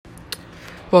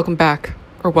Welcome back,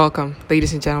 or welcome,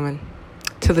 ladies and gentlemen,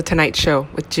 to The Tonight Show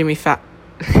with Jimmy Fat.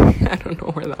 I don't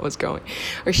know where that was going.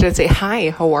 Or should I say,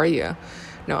 hi, how are you?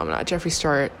 No, I'm not Jeffree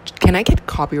Star. Can I get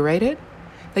copyrighted?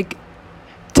 Like,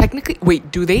 technically, wait,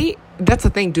 do they? That's the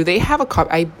thing. Do they have a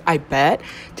copy? I bet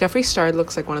Jeffree Star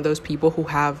looks like one of those people who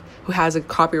has a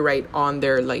copyright on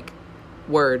their, like,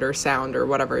 word or sound or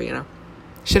whatever, you know.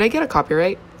 Should I get a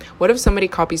copyright? What if somebody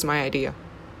copies my idea?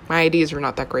 My ideas are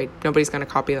not that great. Nobody's going to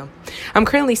copy them. I'm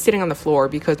currently sitting on the floor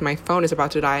because my phone is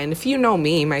about to die. And if you know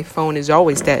me, my phone is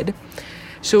always dead.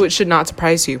 So it should not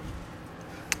surprise you.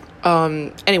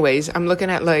 Anyways, I'm looking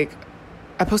at, like,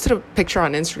 I posted a picture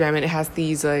on Instagram and it has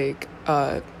these, like,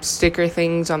 sticker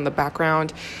things on the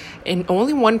background. And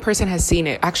only one person has seen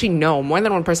it. Actually, no, more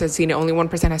than one person has seen it. Only one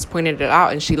person has pointed it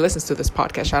out, and she listens to this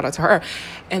podcast. Shout out to her.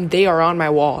 And they are on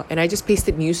my wall. And I just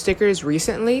pasted new stickers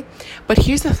recently. But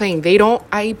here's the thing.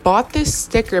 I bought this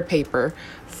sticker paper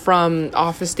from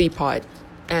Office Depot.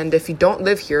 And if you don't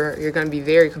live here, you're going to be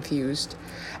very confused.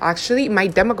 Actually, my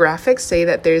demographics say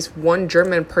that there's one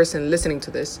German person listening to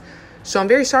this. So I'm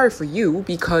very sorry for you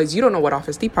because you don't know what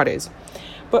Office Depot is.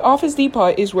 But Office Depot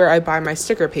is where I buy my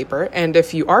sticker paper. And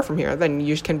if you are from here, then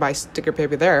you can buy sticker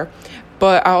paper there.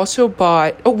 But I also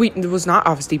bought... it was not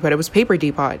Office Depot. It was Paper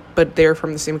Depot. But they're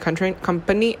from the same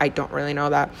company. I don't really know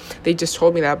that. They just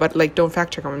told me that. But, like, don't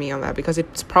fact check on me on that. Because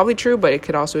it's probably true, but it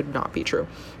could also not be true.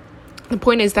 The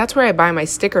point is, that's where I buy my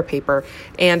sticker paper.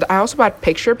 And I also bought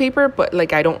picture paper, but,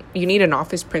 like, you need an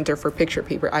office printer for picture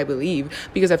paper, I believe.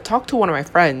 Because I've talked to one of my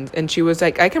friends, and she was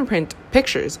like, I can print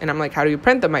pictures. And I'm like, how do you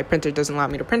print them? My printer doesn't allow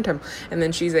me to print them. And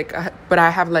then she's like, but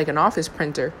I have, like, an office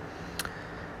printer.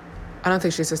 I don't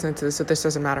think she's listening to this, so this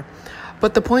doesn't matter.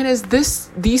 But the point is,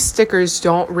 these stickers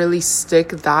don't really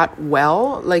stick that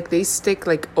well. Like, they stick,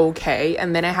 like, okay.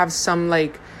 And then I have some,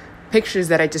 like, pictures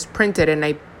that I just printed and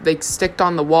I like sticked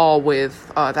on the wall with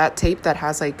that tape that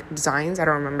has like designs. I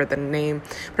don't remember the name,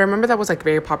 but I remember that was like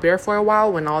very popular for a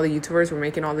while when all the YouTubers were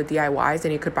making all the DIYs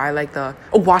and you could buy like the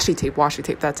washi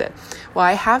tape, that's it. Well,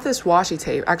 I have this washi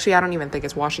tape. Actually, I don't even think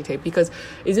it's washi tape because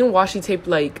isn't washi tape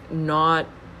like not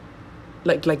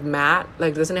like matte?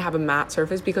 Like, doesn't it have a matte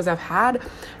surface? Because I've had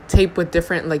tape with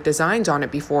different like designs on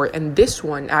it before, and this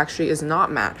one actually is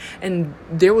not matte. And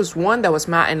there was one that was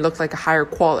matte and looked like a higher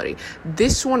quality.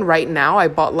 This one right now I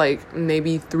bought like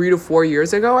maybe 3 to 4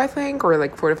 years ago, I think, or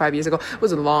like 4 to 5 years ago. It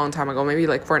was a long time ago, maybe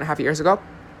like 4.5 years ago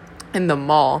in the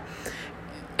mall.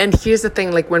 And here's the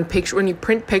thing, like when you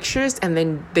print pictures and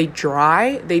then they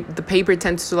dry, the paper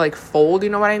tends to like fold, you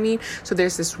know what I mean? So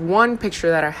there's this one picture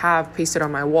that I have pasted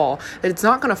on my wall that it's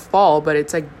not going to fall, but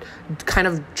it's like kind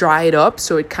of dried up.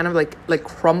 So it kind of like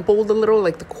crumpled a little,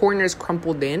 like the corners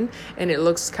crumpled in, and it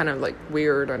looks kind of like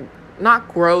weird and not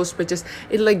gross, but just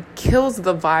it like kills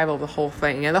the vibe of the whole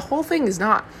thing. And the whole thing is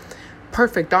not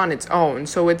perfect on its own.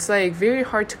 So it's like very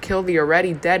hard to kill the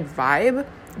already dead vibe,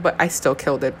 but I still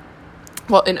killed it.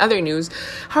 Well, in other news,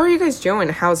 how are you guys doing?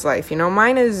 How's life? You know,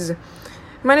 mine is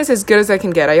as good as I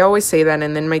can get. I always say that,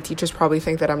 and then my teachers probably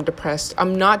think that I'm depressed.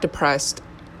 I'm not depressed.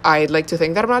 I'd like to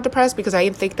think that I'm not depressed because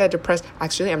I think that depressed...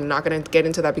 Actually, I'm not going to get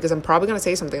into that because I'm probably going to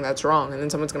say something that's wrong, and then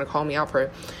someone's going to call me out for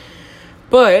it.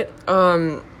 But,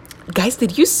 guys,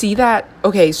 did you see that?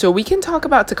 Okay, so we can talk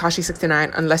about Tekashi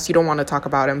 69 unless you don't want to talk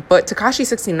about him. But Tekashi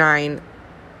 69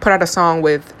 put out a song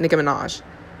with Nicki Minaj.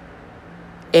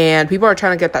 And people are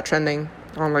trying to get that trending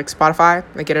on like Spotify,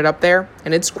 like get it up there,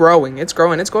 and it's growing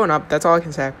up. That's all I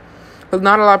can say. But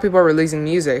not a lot of people are releasing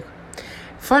music.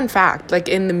 Fun fact, like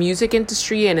in the music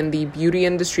industry and in the beauty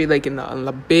industry, like in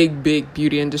the big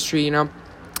beauty industry, you know,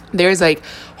 there's like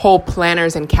whole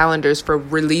planners and calendars for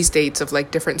release dates of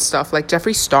like different stuff. Like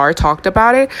Jeffree Star talked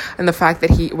about it, and the fact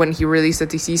that when he released the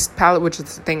Deceased palette, which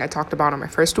is the thing I talked about on my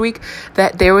first week,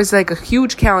 that there was like a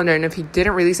huge calendar, and if he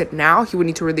didn't release it now, he would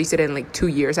need to release it in like 2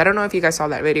 years. I don't know if you guys saw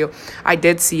that video. I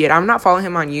did see it. I'm not following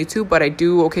him on YouTube, but I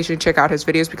do occasionally check out his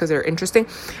videos because they're interesting,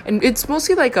 and it's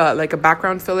mostly like a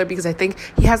background filler because I think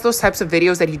he has those types of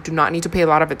videos that you do not need to pay a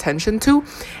lot of attention to,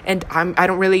 and I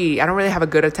don't really have a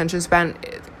good attention span,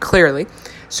 clearly.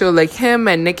 So like him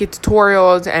and Nikki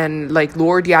Tutorials and like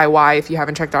Lore DIY, if you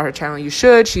haven't checked out her channel, you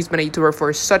should. She's been a YouTuber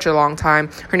for such a long time.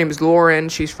 Her name is Lauren.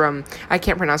 She's from, I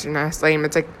can't pronounce her last name.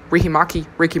 It's like Ricky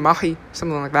Mahi,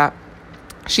 something like that.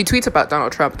 She tweets about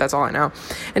Donald Trump. That's all I know.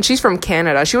 And she's from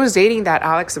Canada. She was dating that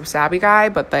Alex Absabi guy,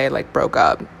 but they like broke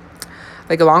up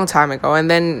like a long time ago. And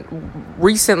then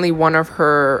recently one of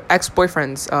her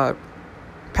ex-boyfriends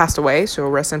passed away, so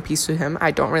rest in peace to him. I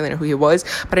don't really know who he was,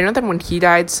 but I know that when he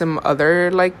died, some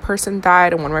other like person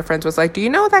died, and one of my friends was like, do you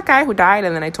know that guy who died?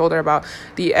 And then I told her about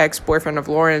the ex-boyfriend of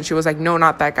Lauren, and she was like, no,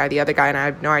 not that guy, the other guy. And I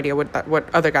have no idea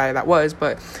what other guy that was,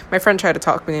 but my friend tried to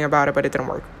talk to me about it, but it didn't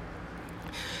work.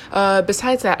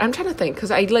 Besides that, I'm trying to think,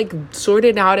 because I like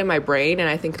sorted out in my brain, and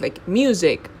I think like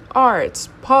music, arts,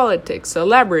 politics,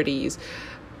 celebrities.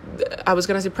 I was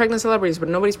gonna say pregnant celebrities, but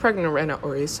nobody's pregnant right now.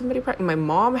 Or is somebody pregnant? My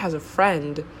mom has a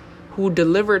friend who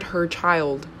delivered her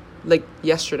child like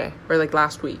yesterday or like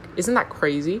last week. Isn't that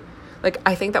crazy? Like,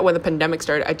 I think that when the pandemic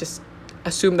started, I just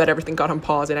assumed that everything got on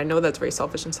pause, and I know that's very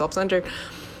selfish and self-centered,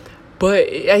 but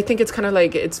I think it's kind of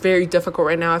like, it's very difficult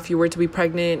right now if you were to be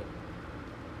pregnant.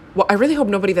 Well, I really hope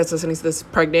nobody that's listening to this is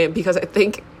pregnant, because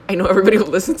I know everybody who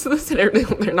listens to this and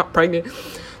they're not pregnant.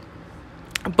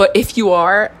 But if you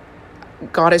are,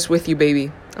 God is with you,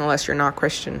 baby, unless you're not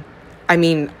Christian. I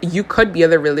mean, you could be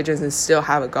other religions and still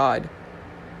have a God.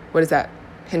 What is that?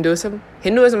 Hinduism?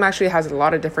 Hinduism actually has a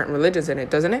lot of different religions in it,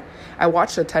 doesn't it? I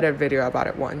watched a TED video about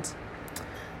it once.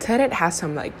 TED has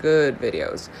some like good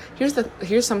videos.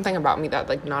 Here's something about me that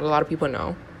like not a lot of people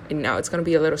know, and now it's gonna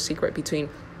be a little secret between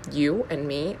you and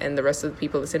me and the rest of the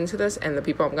people listening to this and the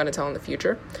people I'm gonna tell in the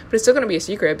future. But it's still gonna be a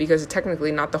secret because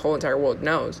technically not the whole entire world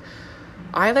knows.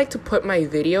 I like to put my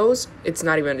videos, it's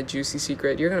not even a juicy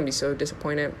secret, you're gonna be so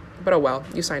disappointed, but oh well,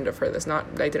 you signed up for this. I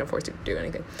didn't force you to do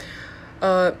anything.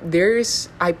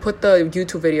 I put the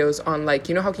YouTube videos on, like,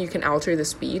 you know how you can alter the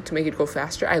speed to make it go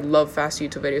faster? I love fast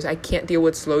YouTube videos. I can't deal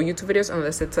with slow YouTube videos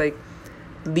unless it's like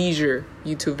leisure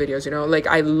YouTube videos, you know? Like,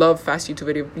 I love fast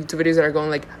YouTube videos that are going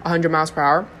like 100 miles per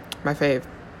hour. My fave.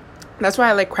 That's why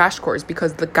I like Crash Course,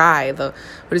 because the guy, what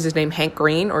is his name, Hank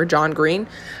Green or John Green?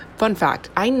 Fun fact,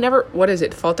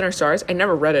 Fault in Our Stars? I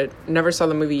never read it, never saw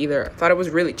the movie either. I thought it was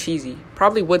really cheesy.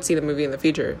 Probably would see the movie in the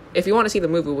future. If you want to see the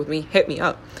movie with me, hit me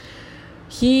up.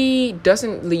 He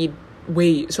doesn't lead...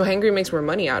 Wait, so Hank Green makes more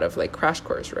money out of, like, Crash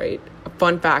Course, right? A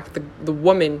fun fact, the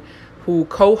woman who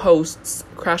co-hosts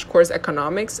Crash Course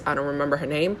Economics, I don't remember her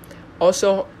name,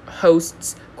 also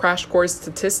hosts Crash Course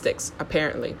Statistics,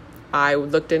 apparently. I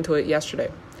looked into it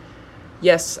yesterday.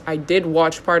 Yes, I did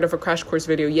watch part of a Crash Course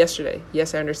video yesterday.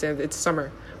 Yes, I understand it's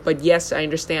summer. But yes, I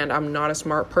understand I'm not a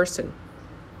smart person.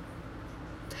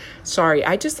 Sorry,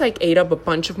 I just like ate up a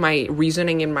bunch of my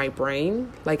reasoning in my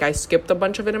brain. Like, I skipped a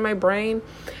bunch of it in my brain.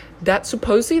 That's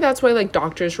why like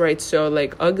doctors write so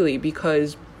like ugly,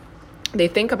 because they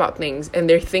think about things and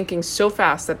they're thinking so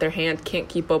fast that their hand can't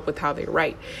keep up with how they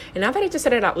write. And now that I just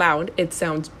said it out loud, it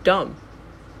sounds dumb.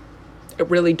 It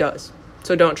really does.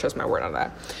 So don't trust my word on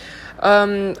that.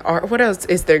 What else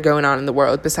is there going on in the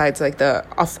world besides like the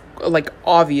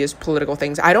obvious political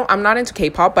things? I'm not into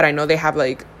K-pop, but I know they have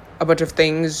like a bunch of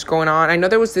things going on. I know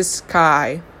there was this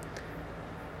guy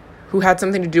who had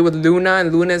something to do with Luna,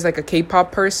 and Luna is like a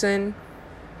K-pop person.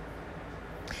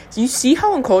 So you see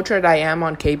how uncultured I am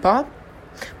on K-pop?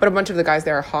 But a bunch of the guys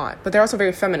there are hot, but they're also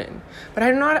very feminine. But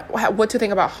I don't know what to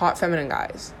think about hot feminine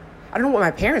guys. I don't know what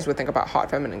my parents would think about hot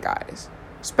feminine guys,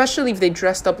 especially if they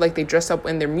dressed up like they dress up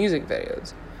in their music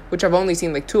videos, which I've only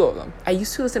seen like 2 of them. I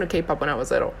used to listen to K-pop when I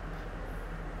was little.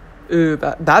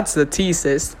 That's the tea,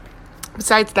 sis.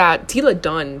 Besides that, Tila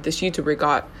Dunn, this YouTuber,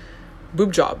 got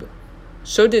boob job.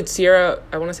 So did Sierra,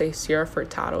 I want to say Sierra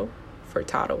Furtado.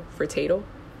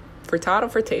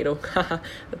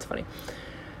 That's funny.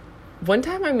 One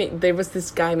time there was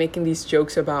this guy making these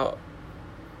jokes about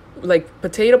like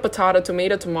potato,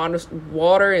 tomato,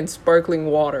 water, and sparkling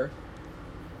water.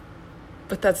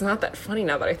 But that's not that funny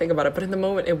now that I think about it. But in the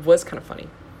moment, it was kind of funny,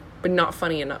 but not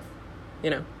funny enough, you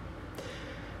know.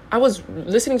 I was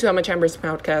listening to Emma Chambers'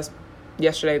 podcast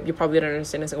yesterday. You probably didn't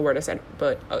understand a single word I said,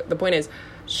 but the point is,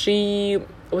 she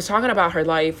was talking about her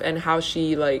life and how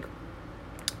she like.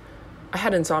 I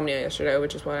had insomnia yesterday,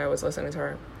 which is why I was listening to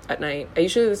her at night. I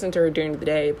usually listen to her during the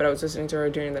day, but I was listening to her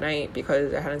during the night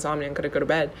because I had insomnia and couldn't go to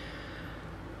bed.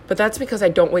 But that's because I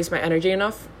don't waste my energy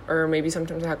enough, or maybe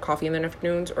sometimes I have coffee in the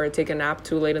afternoons, or I take a nap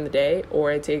too late in the day,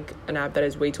 or I take a nap that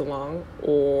is way too long,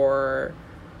 or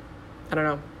I don't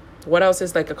know. What else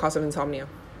is like a cause of insomnia?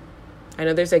 I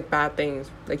know there's like bad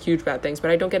things, like huge bad things,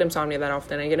 but I don't get insomnia that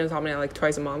often. I get insomnia like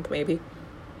twice a month, maybe.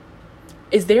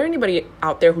 Is there anybody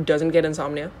out there who doesn't get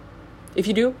insomnia? If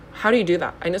you do, how do you do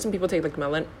that? I know some people take like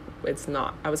melanin. It's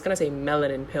not. I was going to say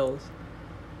melanin pills.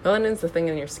 Melanin's the thing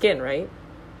in your skin, right?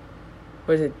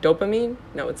 What is it? Dopamine?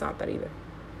 No, it's not that either.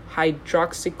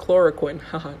 Hydroxychloroquine.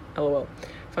 Haha, LOL.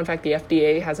 Fun fact, the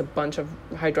FDA has a bunch of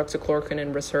hydroxychloroquine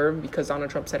in reserve because Donald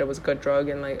Trump said it was a good drug,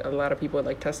 and like a lot of people would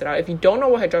like test it out. If you don't know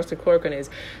what hydroxychloroquine is,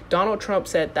 Donald Trump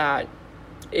said that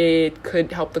it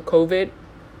could help the COVID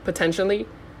potentially.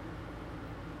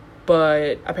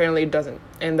 but apparently it doesn't,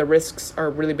 and the risks are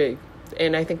really big.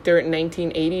 And I think during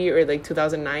 1980 or like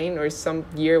 2009 or some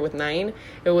year with 9,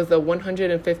 it was the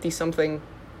 150 something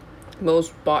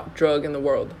most bought drug in the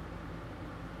world,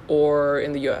 or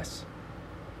in the US,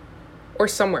 or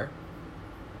somewhere.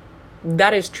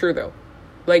 That is true though.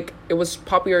 Like, it was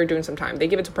popular during some time. They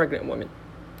give it to pregnant women.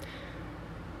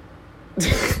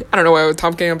 I don't know why I was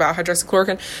talking about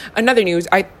hydroxychloroquine. Another news,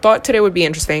 I thought today would be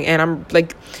interesting, and I'm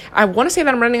like, I want to say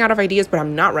that I'm running out of ideas, but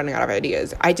I'm not running out of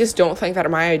ideas. I just don't think that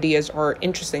my ideas are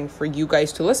interesting for you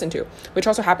guys to listen to, which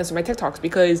also happens to my TikToks,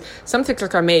 because some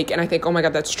TikToks I make and I think, oh my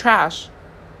God, that's trash.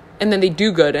 And then they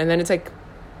do good. And then it's like,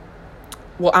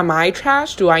 well, am I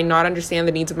trash? Do I not understand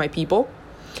the needs of my people?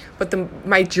 But the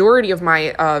majority of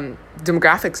my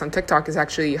demographics on TikTok is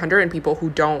actually Honduran people who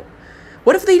don't.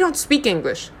 What if they don't speak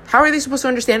English? How are they supposed to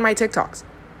understand my TikToks?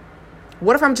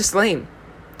 What if I'm just lame?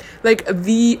 Like,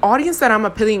 the audience that I'm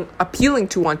appealing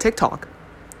to on TikTok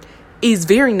is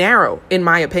very narrow, in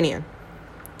my opinion.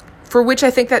 For which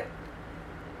I think that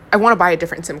I want to buy a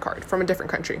different SIM card from a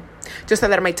different country, just so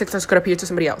that my TikToks could appeal to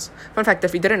somebody else. Fun fact,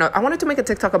 if you didn't know, I wanted to make a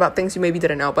TikTok about things you maybe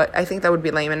didn't know, but I think that would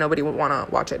be lame and nobody would want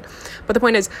to watch it. But the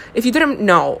point is, if you didn't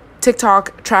know,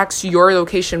 TikTok tracks your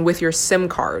location with your SIM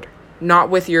card, not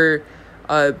with your,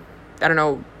 I don't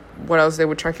know what else they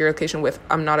would track your location with.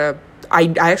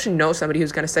 I actually know somebody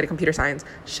who's going to study computer science.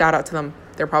 Shout out to them.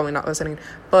 They're probably not listening.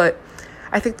 But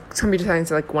I think computer science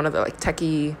is like one of the like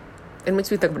techie, it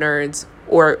makes me think of nerds,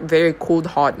 or very cool,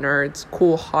 hot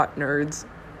nerds.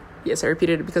 Yes, I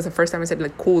repeated it because the first time I said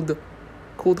like cool,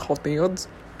 hot nerds.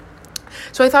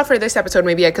 So I thought for this episode,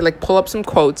 maybe I could like pull up some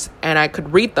quotes and I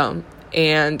could read them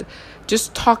and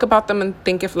just talk about them and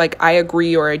think if like I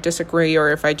agree or I disagree, or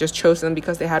if I just chose them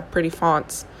because they had pretty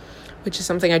fonts, which is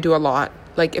something I do a lot.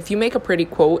 Like, if you make a pretty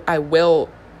quote, I will,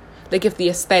 like, if the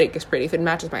aesthetic is pretty, if it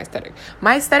matches my aesthetic.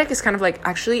 My aesthetic is kind of like,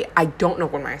 actually, I don't know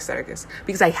what my aesthetic is,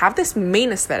 because I have this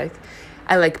main aesthetic.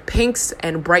 I like pinks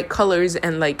and bright colors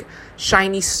and like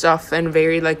shiny stuff and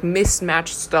very like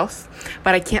mismatched stuff,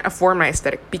 but I can't afford my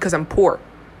aesthetic because I'm poor.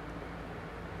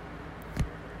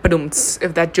 But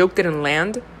if that joke didn't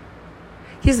land,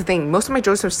 here's the thing, most of my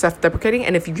jokes are self-deprecating,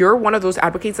 and if you're one of those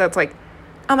advocates that's like,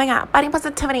 oh my God, body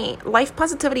positivity, life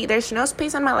positivity, there's no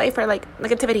space in my life for like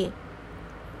negativity,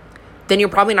 then you're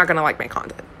probably not gonna like my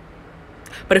content.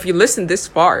 But if you listen this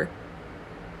far,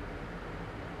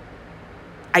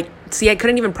 I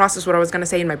couldn't even process what I was gonna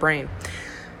say in my brain.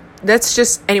 Let's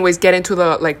just, anyways, get into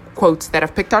the like quotes that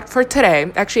I've picked out for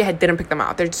today. Actually, I didn't pick them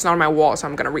out. They're just on my wall, so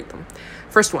I'm gonna read them.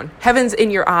 First one, heaven's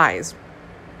in your eyes.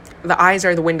 The eyes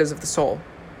are the windows of the soul.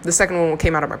 The second one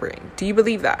came out of my brain. Do you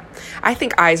believe that? I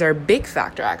think eyes are a big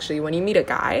factor, actually. When you meet a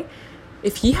guy,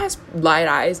 if he has light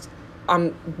eyes,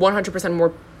 I'm 100%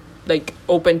 more like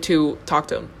open to talk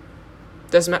to him.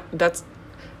 It's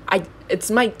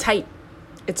my type.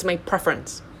 It's my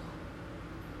preference.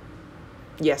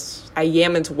 Yes, I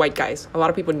am into white guys. A lot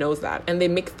of people knows that, and they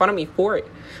make fun of me for it.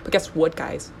 But guess what,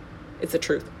 guys? It's the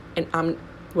truth. And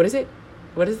what is it?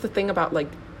 What is the thing about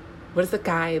like, what is the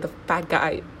guy, the fat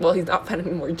guy? Well, he's not fat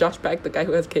anymore. Josh Beck, the guy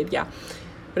who has a kid. Yeah.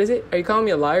 What is it? Are you calling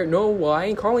me a liar? No, well, I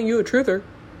ain't calling you a truther.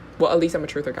 Well, at least I'm a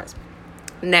truther, guys.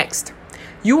 Next.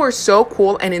 You are so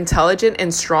cool and intelligent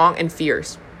and strong and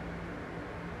fierce.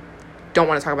 Don't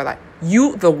want to talk about that.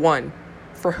 You, the one.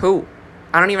 For who?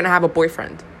 I don't even have a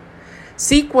boyfriend.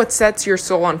 Seek what sets your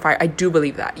soul on fire. I do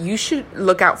believe that. You should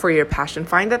look out for your passion.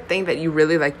 Find that thing that you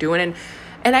really like doing.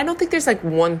 And I don't think there's like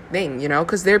one thing, you know,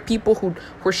 because there are people who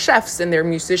are chefs and they're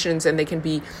musicians and they can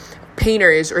be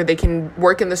painters, or they can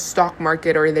work in the stock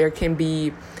market, or there can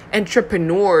be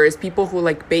entrepreneurs, people who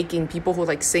like baking, people who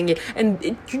like singing.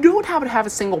 And you don't have to have a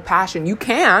single passion. You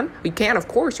can, of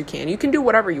course you can. You can do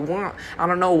whatever you want. I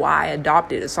don't know why I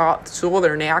adopted a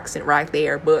southern accent right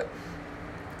there, but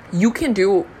you can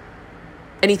do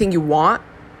anything you want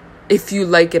if you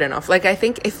like it enough. Like, I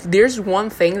think if there's one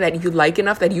thing that you like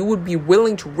enough that you would be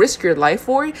willing to risk your life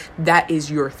for, that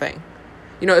is your thing.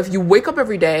 You know, if you wake up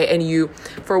every day and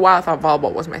for a while I thought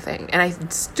volleyball was my thing, and I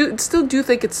still do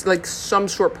think it's like some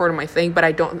short part of my thing, but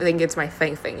I don't think it's my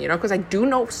thing, you know, because I do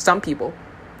know some people.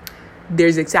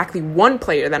 There's exactly one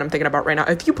player that I'm thinking about right now.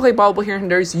 If you play volleyball here in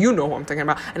Honduras, you know who I'm thinking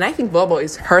about. And I think volleyball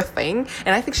is her thing,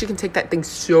 and I think she can take that thing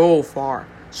so far.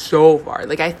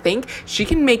 Like, I think she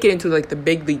can make it into like the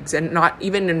big leagues, and not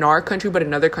even in our country but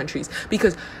in other countries,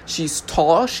 because she's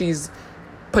tall, she's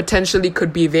potentially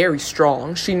could be very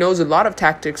strong, she knows a lot of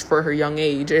tactics for her young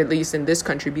age, at least in this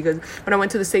country, because when I went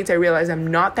to the States I realized I'm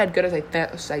not that good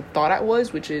as I thought I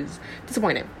was, which is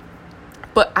disappointing.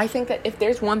 But I think that if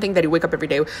there's one thing that you wake up every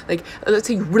day, like let's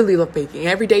say you really love baking,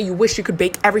 every day you wish you could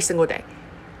bake every single day,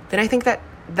 then I think that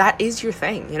that is your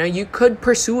thing. You know, you could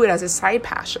pursue it as a side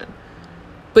passion,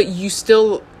 but you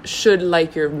still should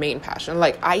like your main passion.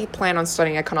 Like, I plan on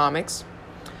studying economics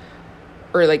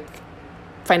or like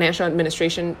financial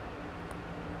administration,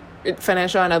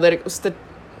 financial analytics.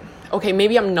 Okay,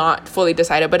 maybe I'm not fully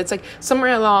decided, but it's like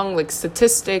somewhere along like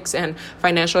statistics and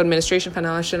financial administration,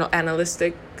 financial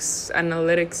analytics,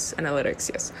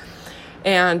 yes.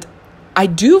 And I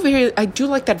do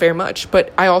like that very much,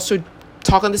 but I also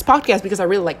talk on this podcast because I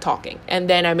really like talking. And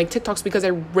then I make TikToks because I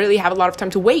really have a lot of time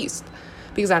to waste,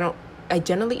 because I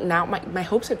generally, now my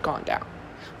hopes have gone down.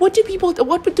 What do people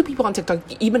on TikTok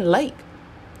even like?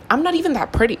 I'm not even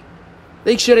that pretty.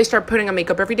 Like, should I start putting on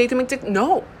makeup every day to make TikTok?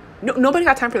 No, nobody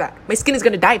got time for that. My skin is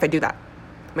going to die if I do that.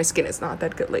 My skin is not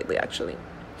that good lately, actually.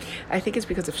 I think it's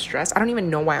because of stress. I don't even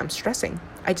know why I'm stressing.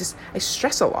 I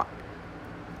stress a lot.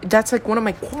 That's like one of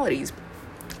my qualities,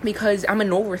 because I'm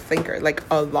an overthinker, like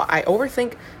a lot. I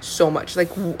overthink so much.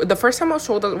 Like, the first time I was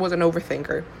told I was an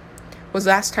overthinker was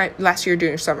last year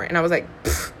during summer, and I was like,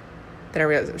 pfft. Then I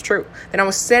realized it was true. Then I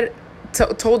was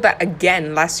told that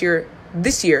again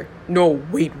this year. No,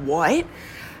 wait, what?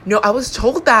 No, I was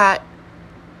told that.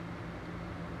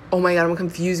 Oh my God, I'm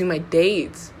confusing my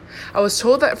dates. I was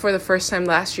told that for the first time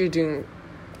last year during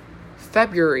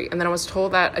February, and then I was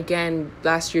told that again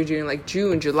last year during like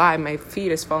June, July. My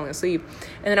feet is falling asleep.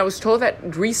 And then I was told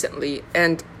that recently,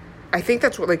 and I think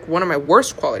that's like one of my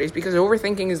worst qualities, because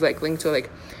overthinking is like linked to like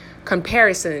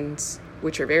comparisons,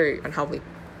 which are very unhealthy.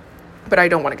 But I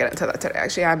don't want to get into that today.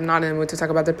 Actually, I'm not in the mood to talk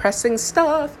about depressing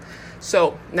stuff.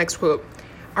 So, next quote.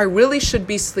 I really should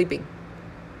be sleeping.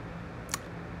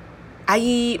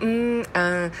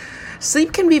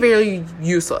 Sleep can be very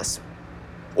useless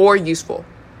or useful,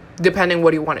 depending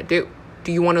what you want to do.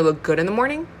 Do you want to look good in the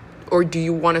morning, or do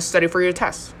you want to study for your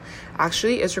tests?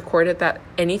 Actually, it's recorded that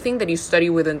anything that you study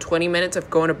within 20 minutes of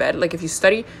going to bed, like if you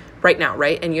study right now,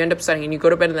 right, and you end up studying and you go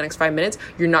to bed in the next 5 minutes,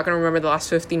 you're not going to remember the last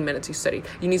 15 minutes you studied.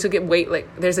 You need to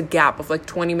there's a gap of like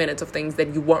 20 minutes of things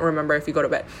that you won't remember if you go to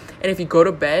bed. And if you go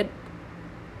to bed,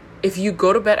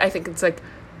 I think it's like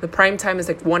the prime time is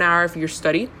like 1 hour for your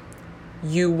study.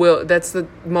 That's the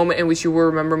moment in which you will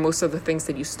remember most of the things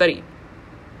that you studied,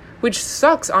 which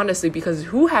sucks, honestly, because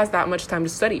who has that much time to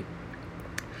study?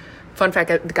 Fun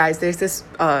fact, guys, there's this,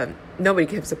 nobody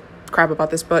gives a crap about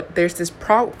this, but there's this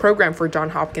program for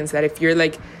Johns Hopkins that if you're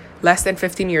like less than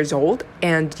 15 years old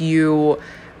and you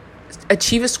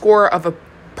achieve a score of a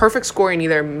perfect score in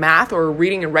either math or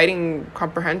reading and writing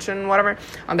comprehension, whatever,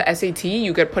 on the SAT,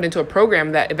 you get put into a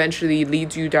program that eventually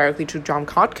leads you directly to Johns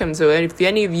Hopkins. So if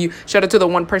any of you, shout out to the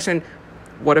one person,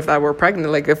 what if I were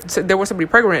pregnant? Like, if there was somebody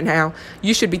pregnant now,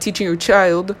 you should be teaching your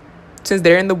child since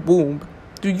they're in the womb.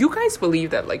 Do you guys believe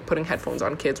that, like, putting headphones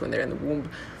on kids when they're in the womb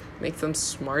makes them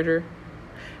smarter?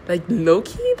 Like,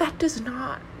 low-key, that does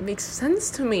not make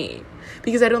sense to me,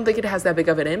 because I don't think it has that big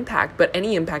of an impact, but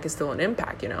any impact is still an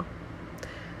impact, you know?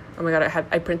 Oh my God,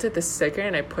 I printed this sticker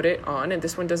and I put it on, and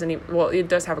this one doesn't even, well, it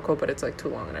does have a quote, but it's like too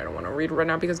long and I don't want to read it right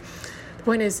now, because the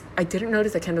point is, I didn't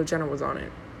notice that Kendall Jenner was on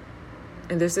it.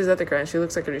 And there's this other girl, and she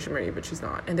looks like Anisha Marie, but she's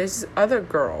not. And there's this other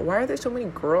girl. Why are there so many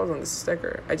girls on the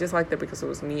sticker? I just liked it because it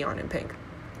was neon and pink.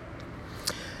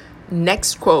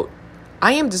 Next quote.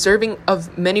 I am deserving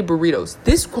of many burritos.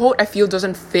 This quote, I feel,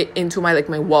 doesn't fit into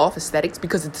my wall of aesthetics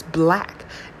because it's black.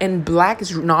 And black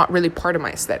is not really part of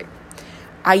my aesthetic.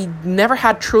 I never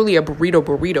had truly a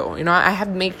burrito. You know, I have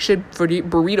makeshift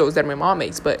burritos that my mom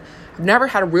makes, but I've never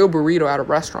had a real burrito at a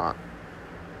restaurant.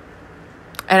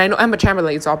 And I know Emma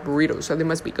Chamberlain's off burritos, so they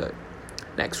must be good.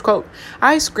 Next quote.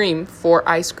 I scream for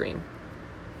ice cream.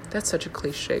 That's such a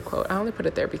cliche quote. I only put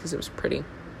it there because it was pretty.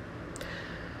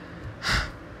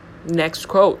 Next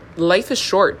quote. Life is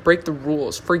short. Break the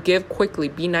rules. Forgive quickly.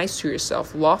 Be nice to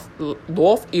yourself. Love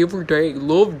every day.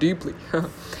 Love deeply.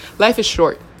 Life is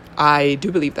short. I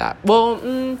do believe that.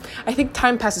 Well, I think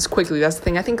time passes quickly. That's the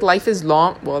thing. I think life is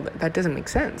long. Well, that doesn't make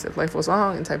sense. If life was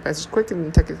long and time passes quickly,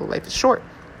 then technically life is short.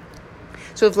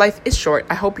 So if life is short,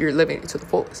 I hope you're living it to the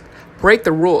fullest. Break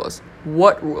the rules.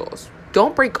 What rules?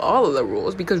 Don't break all of the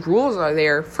rules, because rules are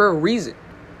there for a reason.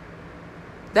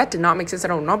 That did not make sense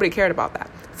at all. Nobody cared about that.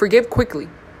 Forgive quickly.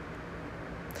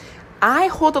 I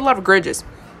hold a lot of grudges.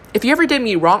 If you ever did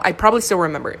me wrong, I probably still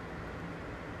remember it.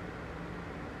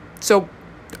 So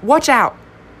watch out.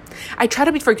 I try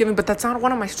to be forgiving, but that's not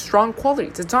one of my strong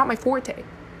qualities. It's not my forte.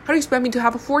 How do you expect me to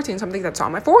have a forte in something that's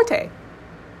not my forte?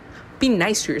 Be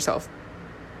nice to yourself.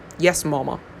 Yes,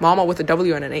 mama. Mama with a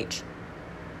W and an H.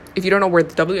 If you don't know where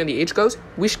the W and the H goes,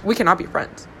 we cannot be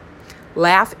friends.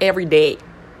 Laugh every day.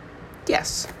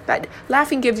 Yes, that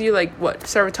laughing gives you like what,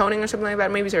 serotonin or something like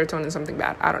that. Maybe serotonin is something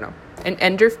bad. I don't know. And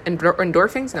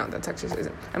endorphins? No, that's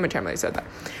exercising. Emma Chamberlain said that.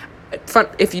 Fun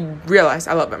if you realize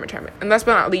I love Emma Chamberlain. And last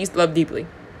but not least, love deeply.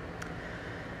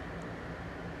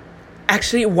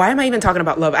 Actually, why am I even talking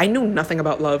about love? I know nothing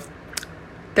about love.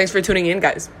 Thanks for tuning in,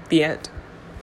 guys. The end.